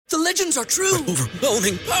The legends are true.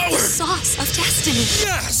 Overwhelming power! Sauce of destiny.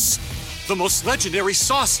 Yes! The most legendary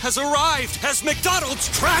sauce has arrived as McDonald's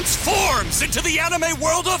transforms into the anime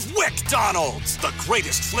world of WickDonald's. The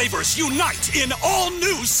greatest flavors unite in all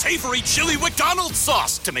new savory chili McDonald's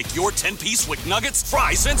sauce to make your 10-piece Wick Nuggets,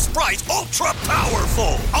 fries, and Sprite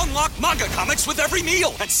ultra-powerful. Unlock manga comics with every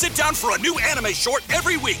meal and sit down for a new anime short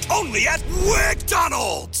every week only at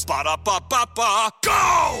WickDonald's. Ba-da-ba-ba-ba,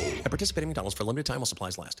 go! At participating McDonald's for a limited time while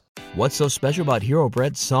supplies last. What's so special about Hero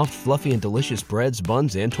Bread's soft, fluffy, and delicious breads,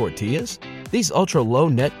 buns, and tortillas? These ultra-low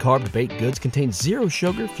net-carb baked goods contain zero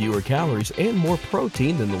sugar, fewer calories, and more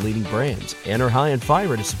protein than the leading brands, and are high in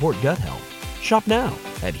fiber to support gut health. Shop now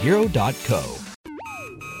at Hero.co.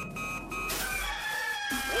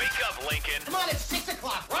 Wake up, Lincoln. Come on, it's 6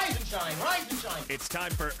 o'clock. Rise and shine, rise and shine. It's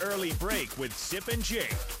time for Early Break with Sip and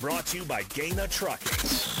Jake, brought to you by Gaina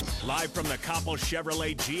Trucking. Live from the Coppel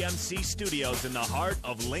Chevrolet GMC studios in the heart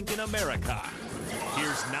of Lincoln, America.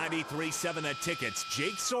 Here's 93.7 The Ticket's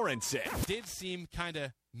Jake Sorensen. Did seem kind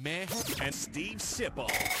of meh. And Steve Sipple.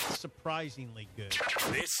 Surprisingly good.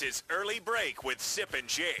 This is Early Break with Sip and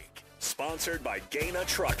Jake, sponsored by Gaina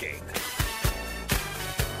Trucking.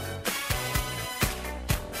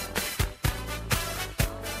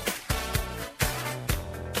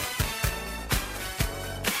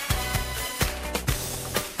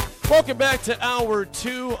 Welcome back to Hour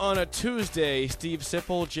 2 on a Tuesday. Steve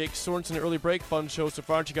Sipple, Jake Sorensen, Early Break. Fun show so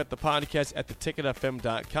far. You got the podcast at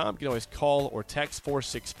theticketfm.com. You can always call or text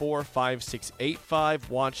 464-5685.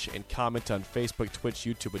 Watch and comment on Facebook, Twitch,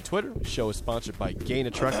 YouTube, and Twitter. The show is sponsored by Gaina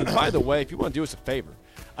Trucking. By the way, if you want to do us a favor,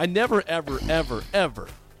 I never, ever, ever, ever,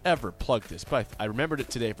 ever plugged this, but I remembered it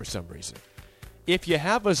today for some reason. If you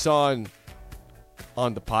have us on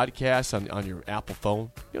the podcast, on your Apple phone,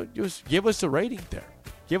 just give us a rating there.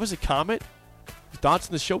 Give us a comment, thoughts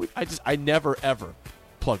on the show. I never, ever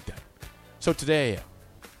plugged that. So today,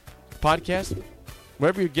 podcast,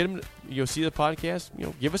 wherever you get them, you'll see the podcast,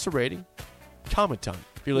 give us a rating, comment on it.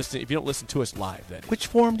 If you don't listen to us live, that is. Which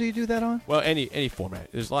forum do you do that on? Well, any format.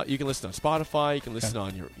 There's a lot. You can listen on Spotify. You can listen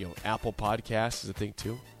on your Apple Podcasts is a thing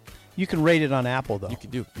too. You can rate it on Apple, though. You can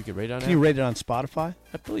rate it on Can Apple. you rate it on Spotify?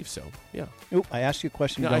 I believe so, yeah. Oop, I asked you a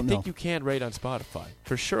question No, you I don't know. think you can rate on Spotify.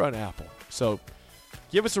 For sure on Apple. So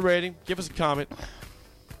give us a rating. Give us a comment.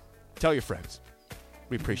 Tell your friends.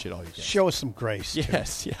 We appreciate all you guys. Show us some grace.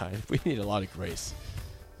 Yes, yeah. We need a lot of grace.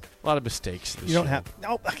 A lot of mistakes. You don't have...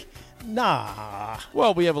 No, nah.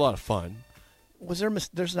 Well, we have a lot of fun. Was there...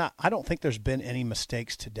 There's not... I don't think there's been any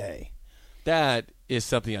mistakes today. That is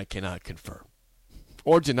something I cannot confirm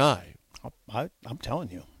or deny. I'm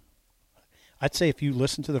telling you. I'd say if you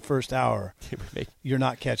listen to the first hour, you're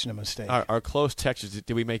not catching a mistake. Our close textures,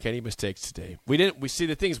 did we make any mistakes today? We didn't. We see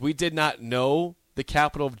the things. We did not know the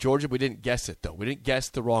capital of Georgia. We didn't guess it, though. We didn't guess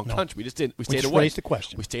the wrong country. We just didn't. We stayed away. Raised the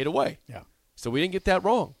question. We stayed away. Yeah. So we didn't get that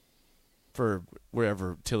wrong for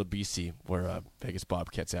wherever, Tilla, BC, where Vegas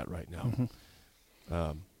Bobcats at right now.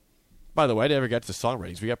 Mm-hmm. By the way, I never got to the song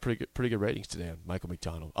ratings. We got pretty good ratings today on Michael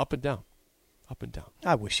McDonald. Up and down. Up and down.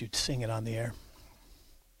 I wish you'd sing it on the air.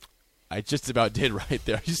 I just about did right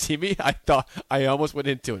there. You see me? I thought I almost went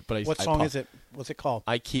into it, but what song is it? What's it called?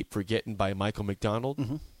 I Keep Forgetting by Michael McDonald.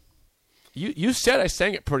 Mm-hmm. You said I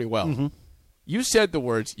sang it pretty well. Mm-hmm. You said the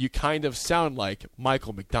words. You kind of sound like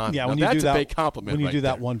Michael McDonald. Yeah, now, when you that's do that, a big compliment. When you right do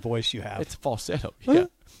that there. one voice you have, it's falsetto. Yeah,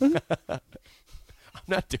 I'm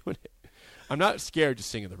not doing it. I'm not scared to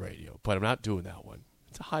sing on the radio, but I'm not doing that one.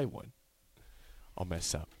 It's a high one. I'll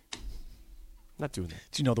mess up. I'm not doing that.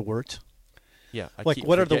 Do you know the words? Yeah. Like,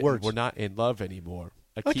 what are the words? We're not in love anymore.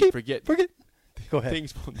 I keep forgetting. Go ahead.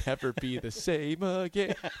 Things will never be the same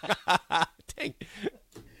again. Dang.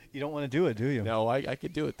 You don't want to do it, do you? No, I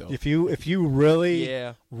could do it though. If you really,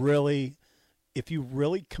 yeah, really, if you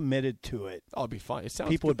really committed to it, I'll be fine. It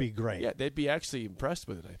sounds people good. would be great. Yeah, they'd be actually impressed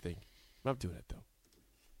with it. I think. I'm not doing it though.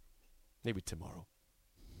 Maybe tomorrow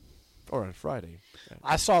or on Friday.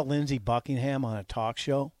 I saw Lindsey Buckingham on a talk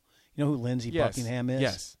show. You know who Lindsey Buckingham is?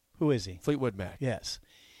 Yes. Who is he? Fleetwood Mac. Yes.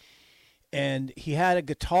 And he had a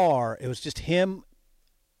guitar. It was just him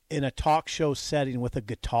in a talk show setting with a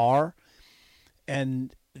guitar.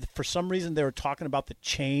 And for some reason, they were talking about the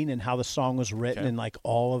chain and how the song was written, and like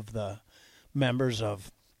all of the members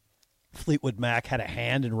of Fleetwood Mac had a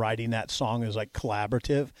hand in writing that song. It was like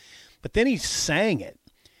collaborative. But then he sang it,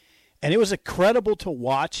 and it was incredible to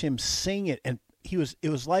watch him sing it. And it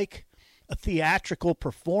was like a theatrical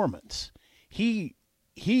performance. He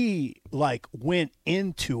like went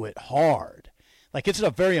into it hard. Like it's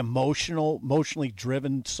a very emotionally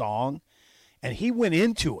driven song, and he went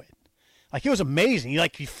into it. Like it was amazing.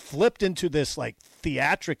 He flipped into this like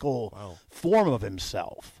theatrical form of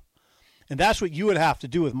himself. And that's what you would have to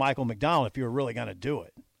do with Michael McDonald if you were really going to do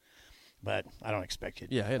it. But I don't expect you.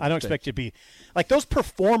 Yeah, I don't expect you to be like those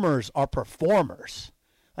performers are performers.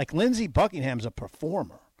 Like Lindsey Buckingham's a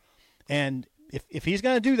performer, and if he's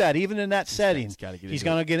going to do that, even in that setting, he's going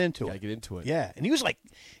to get into it. Got to get into it. Yeah, and he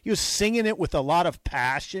was singing it with a lot of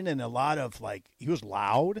passion and a lot of he was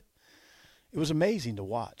loud. It was amazing to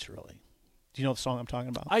watch. Really. Do you know the song I'm talking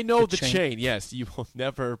about? I know the chain. Yes, you will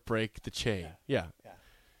never break the chain. Yeah.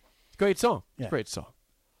 Great song. Yeah. Great song.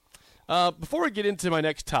 Before we get into my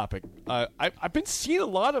next topic, I've been seeing a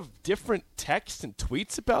lot of different texts and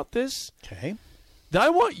tweets about this Okay. that I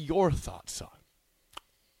want your thoughts on.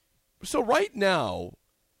 So right now,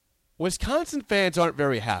 Wisconsin fans aren't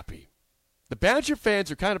very happy. The Badger fans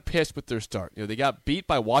are kind of pissed with their start. They got beat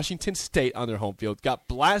by Washington State on their home field, got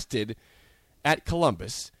blasted at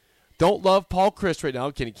Columbus. Don't love Paul Chryst right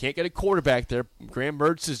now. He can't get a quarterback there. Graham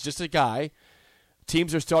Mertz is just a guy.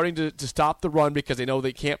 Teams are starting to stop the run because they know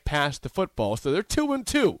they can't pass the football. So they're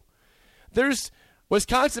 2-2. There's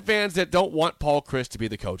Wisconsin fans that don't want Paul Chryst to be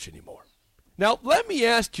the coach anymore. Now, let me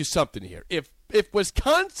ask you something here. If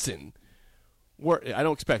Wisconsin were, I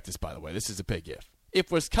don't expect this, by the way. This is a big if.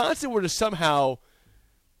 If Wisconsin were to somehow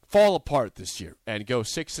fall apart this year and go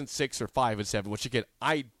 6-6 or 5-7, which again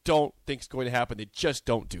I don't think is going to happen. They just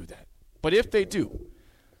don't do that. But if they do,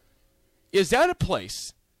 is that a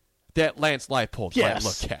place that Lance Leipold might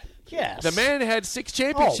look at? Yes. The man had 6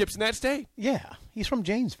 championships in that state. Yeah, he's from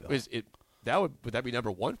Janesville. Would that be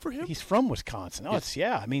number 1 for him? He's from Wisconsin. Oh,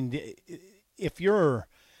 yeah. I mean, if you're,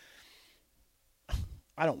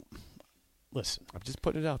 listen. I'm just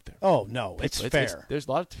putting it out there. Oh no, it's fair. There's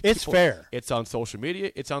a lot of people. It's fair. It's on social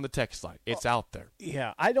media. It's on the text line. It's out there.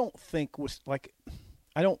 Yeah, I don't think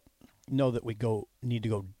I don't know that we need to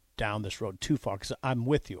go down this road too far because I'm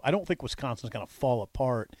with you. I don't think Wisconsin's going to fall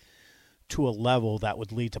apart to a level that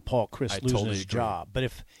would lead to Paul Chryst losing his job. But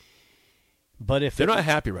if they're not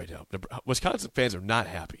happy right now, Wisconsin fans are not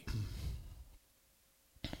happy.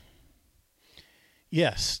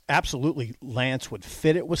 Yes, absolutely. Lance would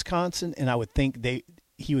fit at Wisconsin, and I would think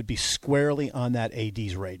he would be squarely on that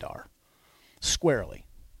AD's radar, squarely,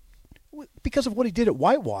 because of what he did at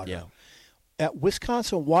Whitewater. Yeah. At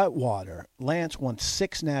Wisconsin Whitewater, Lance won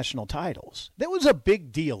 6 national titles. That was a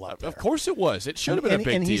big deal up there. Of course it was. It should have been a big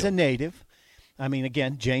deal. And he's a native. I mean,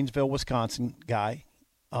 again, Janesville, Wisconsin guy.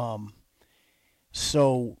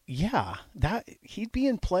 So, yeah, that he'd be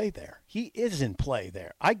in play there. He is in play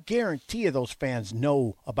there. I guarantee you those fans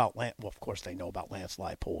know about Lance. Well, of course they know about Lance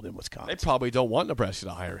Leipold in Wisconsin. They probably don't want Nebraska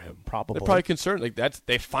to hire him. Probably. They're probably concerned.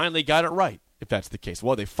 They finally got it right, if that's the case.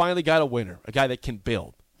 Well, they finally got a winner, a guy that can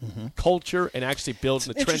build culture and actually build in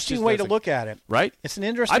the trenches. Interesting way to look at it. Right? It's an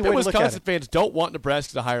interesting way to look at it. I bet Wisconsin fans don't want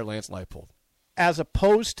Nebraska to hire Lance Leipold. As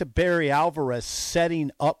opposed to Barry Alvarez setting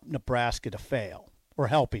up Nebraska to fail or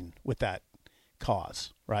helping with that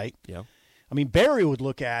cause, right? Yeah. I mean, Barry would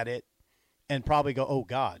look at it and probably go, oh,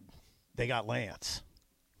 God, they got Lance.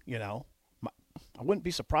 I wouldn't be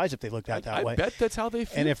surprised if they looked at it that way. I bet that's how they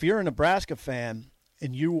feel. And if you're a Nebraska fan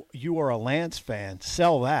and you are a Lance fan,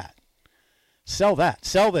 sell that. Sell that.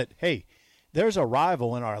 Sell that, hey, there's a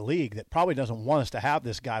rival in our league that probably doesn't want us to have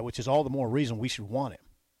this guy, which is all the more reason we should want him,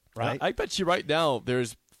 right? I bet you right now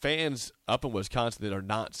there's fans up in Wisconsin that are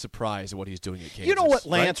not surprised at what he's doing at Kansas. You know what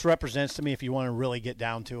Lance represents to me if you want to really get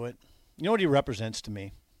down to it? You know what he represents to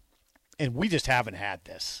me? And we just haven't had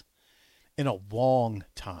this in a long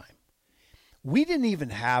time. We didn't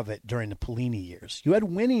even have it during the Pelini years. You had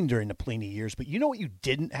winning during the Pelini years, but you know what you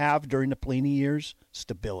didn't have during the Pelini years?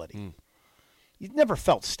 Stability. You never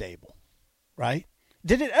felt stable, right?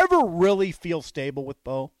 Did it ever really feel stable with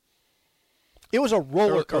Bo? It was a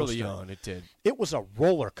roller coaster. Early on, it did. It was a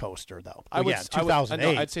roller coaster, though.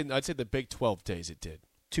 2008. I'd say the Big 12 days it did.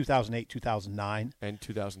 2008, 2009. And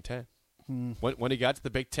 2010. When he got to the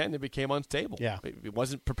Big 10, it became unstable. Yeah. It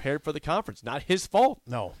wasn't prepared for the conference. Not his fault.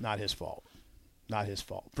 No, not his fault. Not his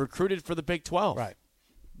fault. Recruited for the Big 12. Right.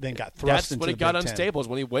 Then got thrust into the Big 10. That's when it got unstable, is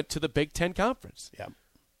when he went to the Big 10 conference. Yeah.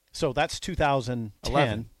 So that's 2010.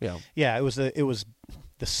 11, yeah. Yeah, it was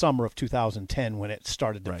the summer of 2010 when it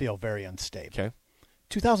started to feel very unstable. Okay.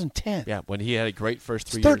 2010. Yeah, when he had a great first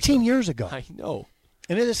 3 years. 13 years ago. I know.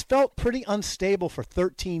 And it has felt pretty unstable for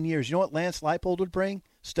 13 years. You know what Lance Leipold would bring?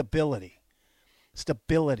 Stability.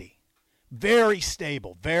 Stability. Very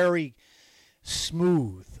stable, very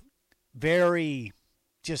smooth, very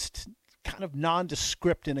just kind of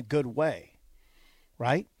nondescript in a good way.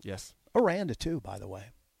 Right? Yes. Aranda, too, by the way.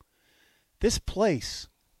 This place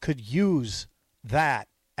could use that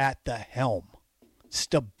at the helm.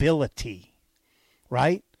 Stability.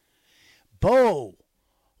 Right? Bo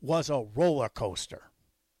was a roller coaster.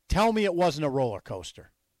 Tell me it wasn't a roller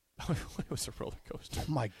coaster. It was a roller coaster.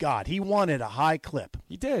 Oh, my God. He wanted a high clip.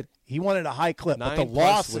 He did. He wanted a high clip. But the 9+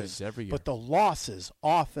 losses wins every year. But the losses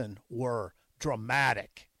often were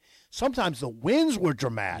dramatic. Sometimes the wins were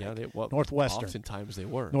dramatic. Yeah, Northwestern. Oftentimes they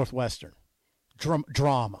were. Northwestern.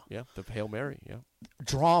 Drama. Yeah, the Hail Mary, yeah.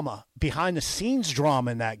 Drama. Behind-the-scenes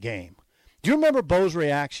drama in that game. Do you remember Bo's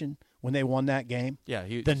reaction when they won that game? Yeah.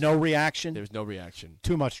 The no reaction? There was no reaction.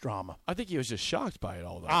 Too much drama. I think he was just shocked by it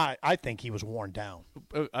all, though. I think he was worn down.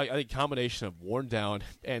 I think combination of worn down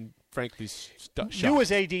and, frankly, shocked. Knew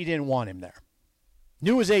his AD didn't want him there.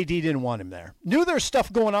 Knew his AD didn't want him there. Knew there was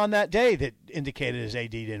stuff going on that day that indicated his AD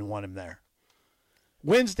didn't want him there.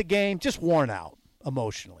 Wins the game, just worn out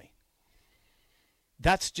emotionally.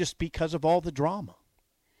 That's just because of all the drama.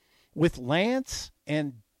 With Lance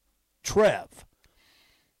and Trev,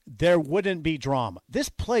 there wouldn't be drama. This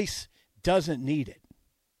place doesn't need it.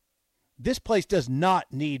 This place does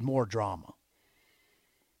not need more drama.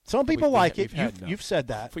 Some people like it. You've said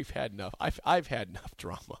that. We've had enough. I've had enough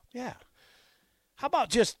drama. Yeah. How about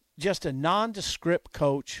just a nondescript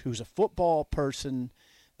coach who's a football person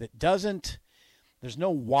that doesn't – there's no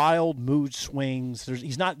wild mood swings.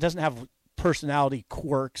 Doesn't have personality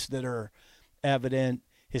quirks that are evident.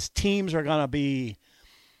 His teams are going to be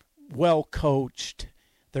well coached.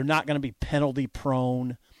 They're not going to be penalty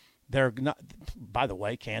prone. They're not. By the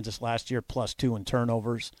way, Kansas last year +2 in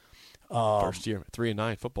turnovers. First year,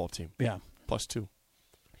 3-9 football team. Yeah, +2.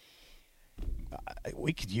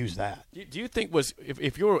 We could use that. Do you think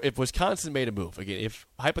if Wisconsin made a move again, if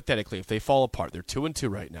hypothetically if they fall apart, they're 2-2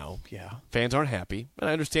 right now. Yeah, fans aren't happy, and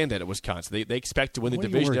I understand that at Wisconsin, they expect to win the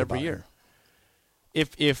division every year.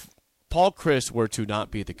 If Paul Chryst were to not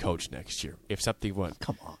be the coach next year, if something went,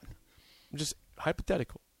 come on, just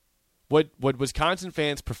hypothetical, would Wisconsin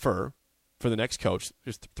fans prefer for the next coach?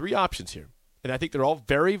 There's 3 options here, and I think they're all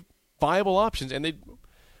very viable options, and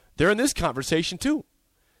they're in this conversation too.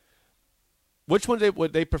 Which one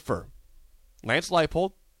would they prefer? Lance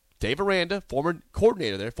Leipold, Dave Aranda, former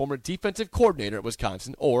coordinator there, former defensive coordinator at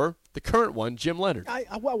Wisconsin, or the current one, Jim Leonhard?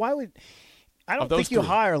 Why would I don't think you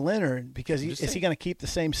hire Leonhard because is he going to keep the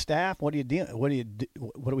same staff? What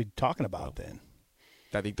are we talking about then?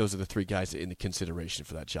 I think those are the 3 guys in the consideration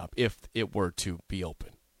for that job if it were to be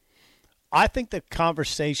open. I think the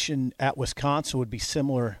conversation at Wisconsin would be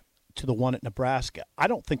similar to the one at Nebraska. I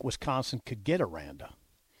don't think Wisconsin could get Aranda.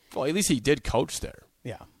 Well, at least he did coach there.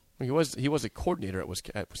 Yeah. He was a coordinator at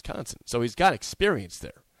Wisconsin, so he's got experience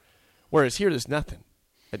there. Whereas here, there's nothing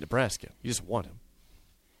at Nebraska. You just want him.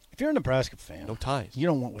 If you're a Nebraska fan, no ties. You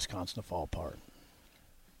don't want Wisconsin to fall apart.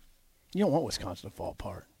 You don't want Wisconsin to fall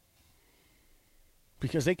apart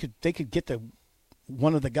because they could get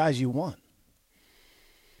one of the guys you want.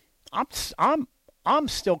 I'm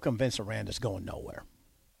still convinced Aranda's going nowhere.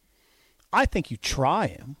 I think you try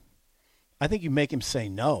him. I think you make him say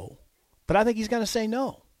no, but I think he's going to say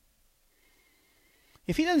no.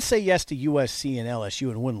 If he doesn't say yes to USC and LSU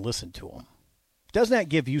and wouldn't listen to him, doesn't that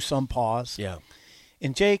give you some pause? Yeah.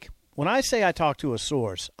 And, Jake, when I say I talk to a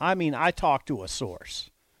source, I mean I talk to a source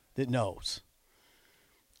that knows.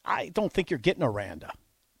 I don't think you're getting Aranda.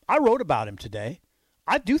 I wrote about him today.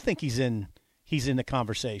 I do think he's in the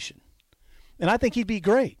conversation. And I think he'd be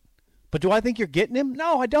great. But do I think you're getting him?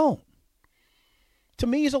 No, I don't. To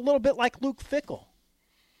me, he's a little bit like Luke Fickell.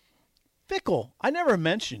 Fickell, I never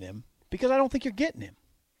mention him because I don't think you're getting him.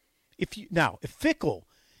 If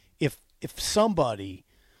somebody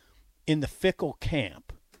in the Fickell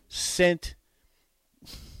camp sent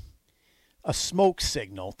a smoke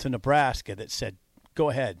signal to Nebraska that said, "Go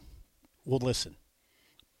ahead, we'll listen,"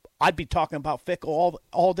 I'd be talking about Fickell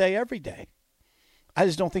all day, every day. I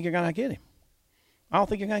just don't think you're going to get him. I don't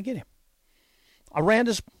think you're going to get him.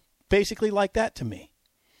 Aranda's basically like that to me.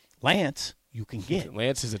 Lance, you can get.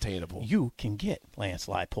 Lance is attainable. You can get Lance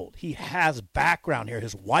Leipold. He has background here.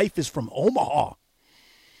 His wife is from Omaha.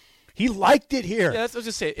 He liked it here. Yeah, that's what I was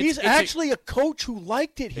just saying. He's actually a coach who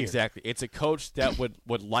liked it here. Exactly. It's a coach that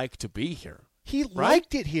would like to be here. He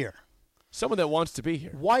liked it here. Someone that wants to be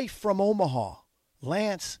here. Wife from Omaha.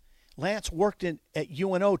 Lance worked at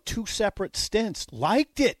UNO 2 separate stints.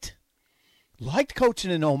 Liked it. Liked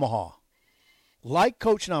coaching in Omaha. Liked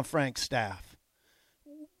coaching on Frank's staff.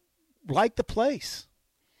 Like the place.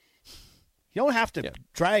 You don't have to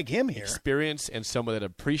drag him here. Experience and someone that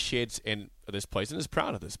appreciates this place and is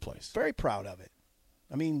proud of this place. Very proud of it.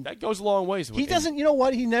 I mean, that goes a long ways. He doesn't. You know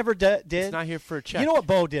what? He never did. He's not here for a check. You know what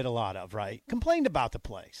Bo did a lot of, right? Complained about the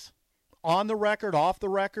place, on the record, off the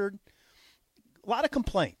record. A lot of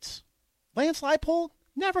complaints. Lance Leipold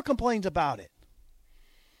never complains about it.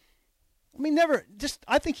 I mean, never. Just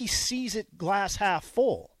I think he sees it glass half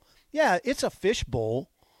full. Yeah, it's a fishbowl,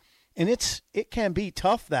 and it can be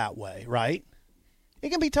tough that way, right? It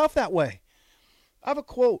can be tough that way. I have a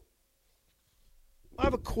quote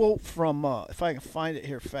from if I can find it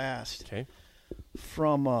here fast. Okay.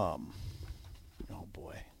 From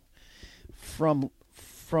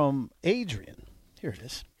from Adrian. Here it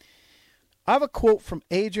is. I have a quote from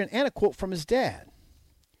Adrian and a quote from his dad.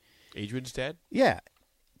 Adrian's dad? Yeah,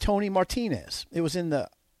 Tony Martinez. It was in the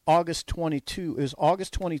August 22. It was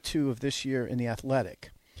August 22 of this year in The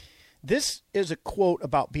Athletic. This is a quote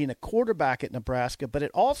about being a quarterback at Nebraska, but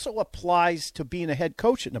it also applies to being a head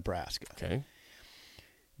coach at Nebraska. Okay.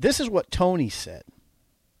 This is what Tony said.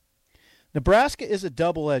 Nebraska is a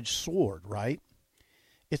double-edged sword, right?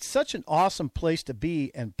 It's such an awesome place to be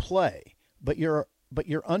and play, but you're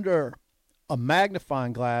under a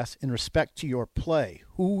magnifying glass in respect to your play,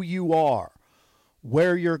 who you are,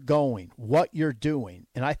 where you're going, what you're doing,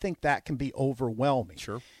 and I think that can be overwhelming.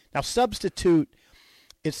 Sure. Now, substitute,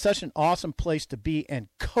 it's such an awesome place to be and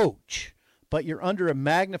coach, but you're under a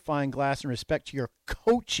magnifying glass in respect to your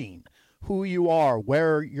coaching, who you are,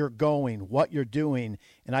 where you're going, what you're doing,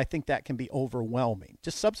 and I think that can be overwhelming.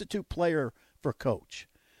 Just substitute player for coach.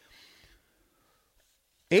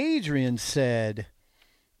 Adrian said,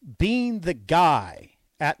 being the guy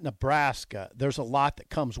at Nebraska, there's a lot that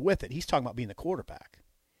comes with it. He's talking about being the quarterback.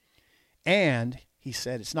 And he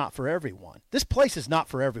said it's not for everyone. This place is not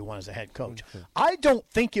for everyone as a head coach. I don't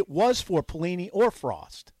think it was for Pelini or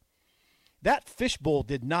Frost. That fishbowl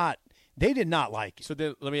did not like it. So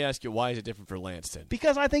then let me ask you, why is it different for Lance then?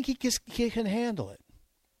 Because I think he can handle it.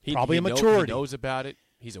 He maturity. He knows about it.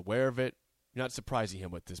 He's aware of it. You're not surprising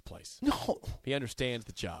him with this place. No. He understands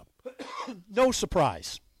the job. No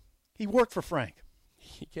surprise. He worked for Frank.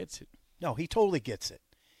 He gets it. No, he totally gets it.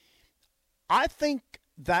 I think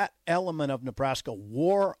that element of Nebraska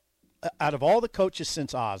wore, out of all the coaches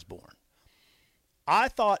since Osborne, I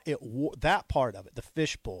thought that part of it, the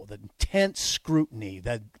fishbowl, the intense scrutiny,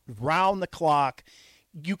 the round the clock,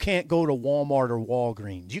 you can't go to Walmart or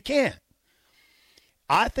Walgreens. You can't.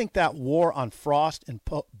 I think that wore on Frost and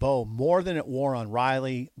Bo more than it wore on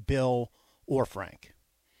Riley, Bill, or Frank.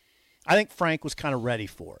 I think Frank was kind of ready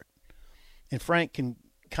for it. And Frank can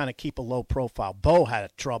kind of keep a low profile. Bo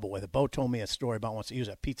had trouble with it. Bo told me a story about once he was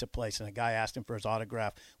at a pizza place and a guy asked him for his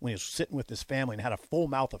autograph when he was sitting with his family and had a full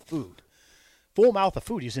mouth of food. Full mouth of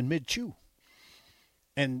food. He's in mid-chew.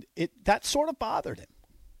 And that sort of bothered him.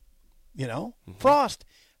 You know? Mm-hmm. Frost,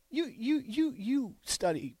 you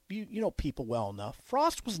study, you know people well enough.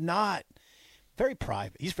 Frost was not very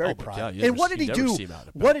private. He's very private. Yeah, and what did he do?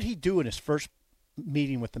 What did he do in his first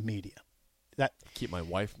meeting with the media? Keep my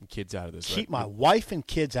wife and kids out of this. Keep my wife and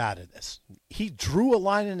kids out of this. He drew a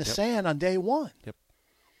line in the sand on day one. Yep.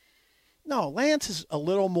 No, Lance is a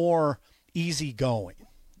little more easygoing,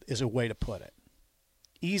 is a way to put it.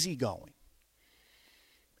 Easygoing.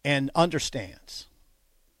 And understands.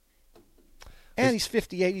 And he's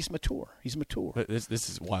 58. He's mature. He's mature. This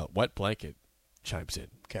is wild. Wet Blanket chimes in.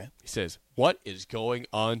 Okay. He says, what is going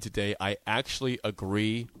on today? I actually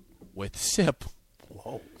agree with Sip.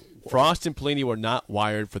 Whoa. Frost and Pelini were not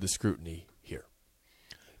wired for the scrutiny here.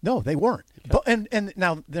 No, they weren't. Yeah. But, and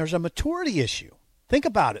now there's a maturity issue. Think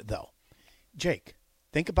about it, though. Jake,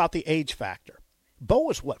 think about the age factor. Bo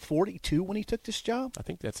was, 42 when he took this job? I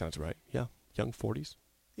think that sounds right. Yeah, young 40s.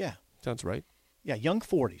 Yeah. Sounds right. Yeah, young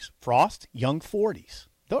 40s. Frost, young 40s.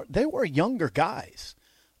 They were younger guys.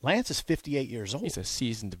 Lance is 58 years old. He's a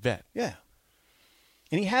seasoned vet. Yeah.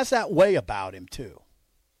 And he has that way about him, too.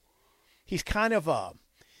 He's kind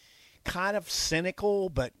of cynical,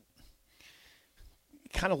 but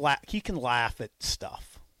he can laugh at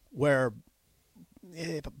stuff. Where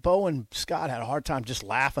Bo and Scott had a hard time just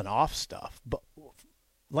laughing off stuff. But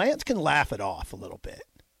Lance can laugh it off a little bit.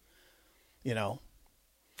 You know?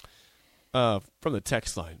 From the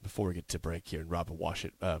text line, before we get to break here, and Robin wash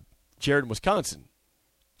it, Jared in Wisconsin.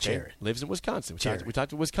 Jared lives in Wisconsin. Jared. We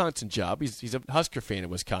talked a Wisconsin job. He's a Husker fan in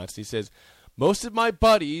Wisconsin. He says, most of my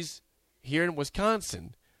buddies here in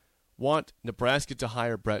Wisconsin want Nebraska to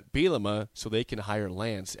hire Brett Bielema so they can hire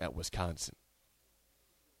Lance at Wisconsin.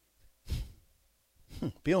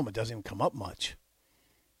 Bielema doesn't even come up much.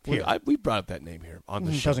 We brought up that name here on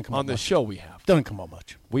the show. Doesn't come on up the much. Show we have. Doesn't come up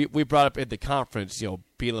much. We brought up at the conference,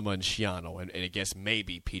 Bielema and Schiano, and I guess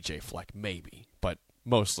maybe PJ Fleck, maybe, but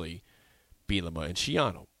mostly Bielema and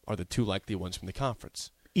Schiano are the two likely ones from the conference.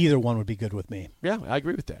 Either one would be good with me. Yeah, I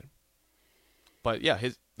agree with that. But yeah,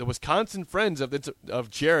 the Wisconsin friends of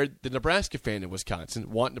Jared, the Nebraska fan in Wisconsin,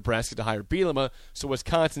 want Nebraska to hire Bielema so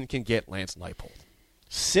Wisconsin can get Lance Leipold.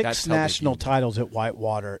 6 national titles at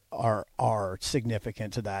Whitewater are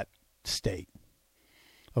significant to that state.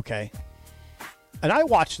 Okay. And I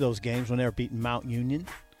watched those games when they were beating Mount Union,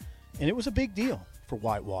 and it was a big deal for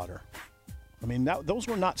Whitewater. I mean, that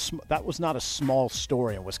was not a small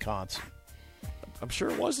story in Wisconsin. I'm sure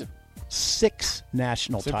it wasn't. 6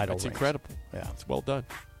 national title rings. It's incredible. Yeah. It's well done.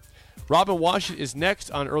 Robin Washington is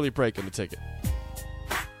next on Early Break in the Ticket.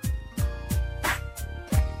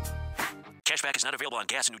 Cashback is not available on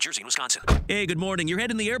gas in New Jersey and Wisconsin. Hey, good morning. You're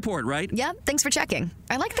heading to the airport, right? Yep, thanks for checking.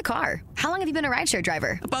 I like the car. How long have you been a rideshare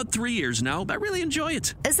driver? About 3 years now. I really enjoy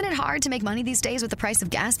it. Isn't it hard to make money these days with the price of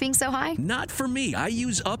gas being so high? Not for me. I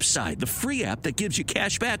use Upside, the free app that gives you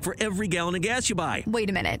cash back for every gallon of gas you buy. Wait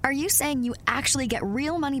a minute. Are you saying you actually get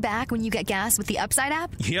real money back when you get gas with the Upside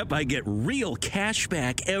app? Yep, I get real cash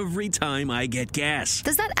back every time I get gas.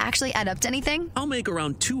 Does that actually add up to anything? I'll make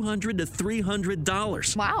around $200 to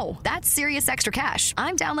 $300. Wow, that's serious extra cash.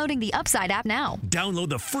 I'm downloading the Upside app now. Download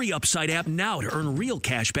the free Upside app now to earn real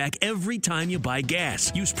cash back every time you buy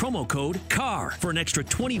gas. Use promo code CAR for an extra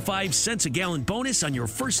 25 cents a gallon bonus on your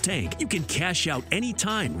first tank. You can cash out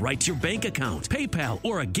anytime right to your bank account, PayPal,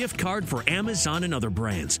 or a gift card for Amazon and other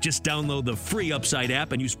brands. Just download the free Upside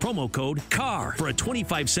app and use promo code CAR for a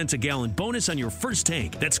 25 cents a gallon bonus on your first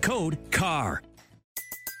tank. That's code CAR.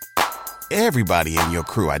 Everybody in your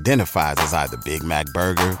crew identifies as either Big Mac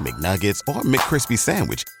Burger, McNuggets, or McCrispy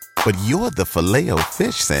Sandwich. But you're the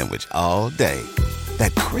Filet-O-Fish Sandwich all day.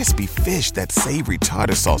 That crispy fish, that savory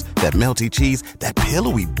tartar sauce, that melty cheese, that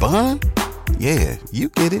pillowy bun. Yeah, you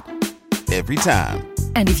get it. Every time.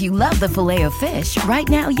 And if you love the Filet-O-Fish, right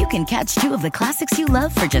now you can catch 2 of the classics you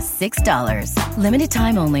love for just $6. Limited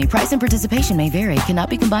time only. Price and participation may vary. Cannot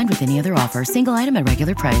be combined with any other offer. Single item at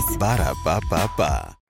regular price. Ba-da-ba-ba-ba.